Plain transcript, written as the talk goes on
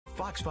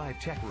Fox 5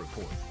 Tech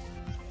Report,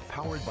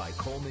 powered by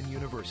Coleman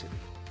University.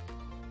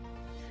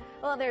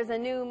 Well, there's a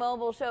new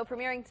mobile show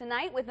premiering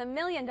tonight with $1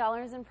 million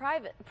in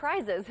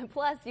prizes.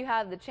 Plus, you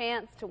have the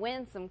chance to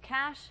win some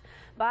cash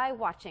by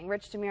watching.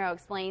 Rich DeMuro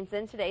explains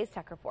in today's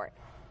Tech Report.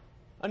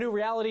 A new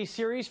reality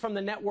series from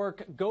the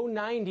network Go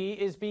 90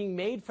 is being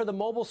made for the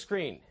mobile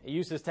screen. It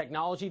uses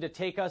technology to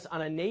take us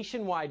on a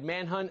nationwide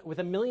manhunt with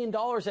 $1 million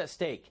at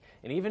stake,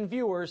 and even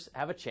viewers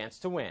have a chance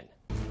to win.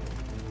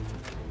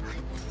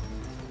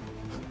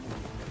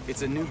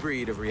 It's a new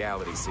breed of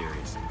reality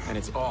series, and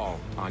it's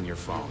all on your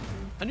phone.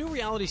 A new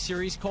reality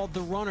series called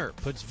The Runner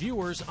puts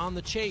viewers on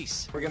the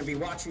chase. We're going to be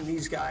watching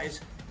these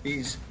guys,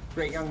 these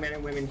great young men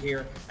and women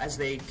here, as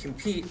they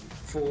compete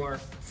for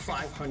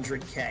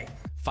 $500K.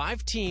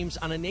 5 teams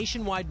on a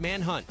nationwide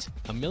manhunt,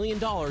 $1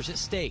 million at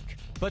stake.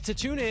 But to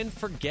tune in,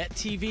 forget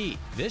TV.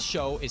 This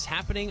show is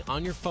happening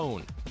on your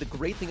phone. The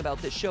great thing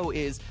about this show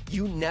is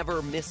you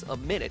never miss a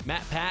minute.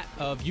 Matt Pat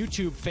of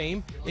YouTube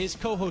fame is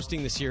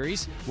co-hosting the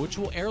series, which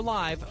will air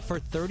live for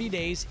 30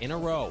 days in a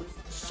row.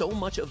 So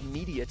much of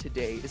media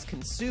today is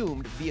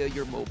consumed via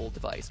your mobile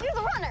device. You're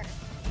the runner.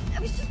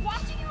 I was just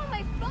watching you on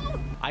my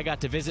phone. I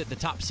got to visit the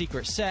top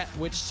secret set,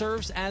 which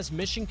serves as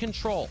mission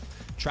control,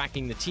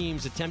 tracking the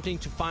teams attempting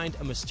to find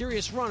a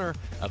mysterious runner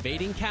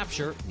evading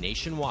capture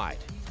nationwide.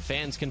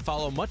 Fans can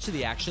follow much of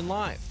the action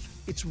live.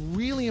 It's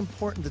really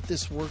important that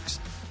this works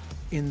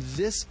in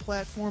this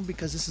platform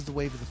because this is the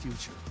wave of the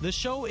future. The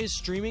show is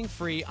streaming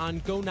free on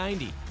Go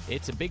 90.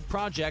 It's a big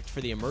project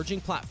for the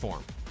emerging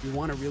platform. We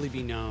want to really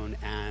be known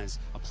as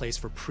a place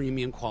for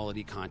premium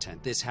quality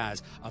content. This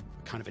has a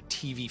kind of a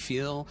TV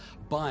feel,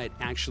 but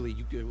actually,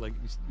 you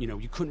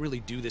couldn't really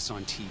do this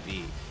on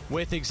TV.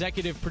 With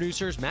executive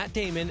producers Matt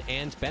Damon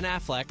and Ben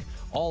Affleck,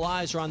 all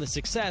eyes are on the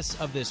success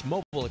of this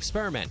mobile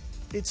experiment.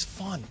 It's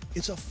fun.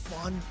 It's a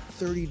fun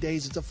 30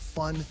 days. It's a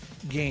fun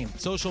game.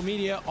 Social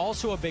media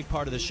also a big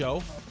part of the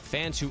show.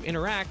 Fans who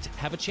interact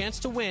have a chance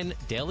to win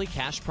daily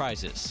cash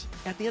prizes.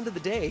 At the end of the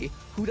day,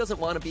 who doesn't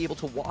want to be able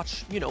to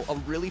watch, a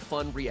really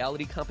fun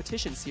reality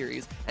competition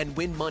series and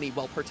win money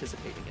while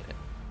participating in it?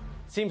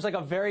 Seems like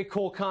a very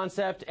cool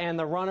concept, and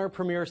The Runner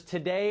premieres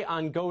today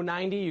on Go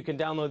 90. You can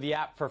download the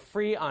app for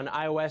free on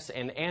iOS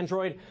and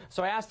Android.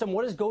 So I asked them,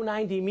 what does Go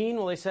 90 mean?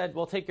 Well, they said,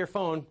 well, take your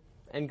phone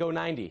and go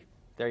 90.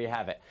 There you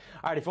have it.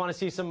 All right, if you want to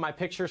see some of my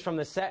pictures from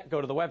the set,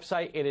 go to the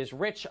website. It is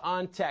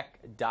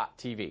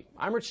richontech.tv.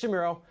 I'm Rich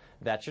DeMuro.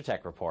 That's your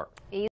Tech Report.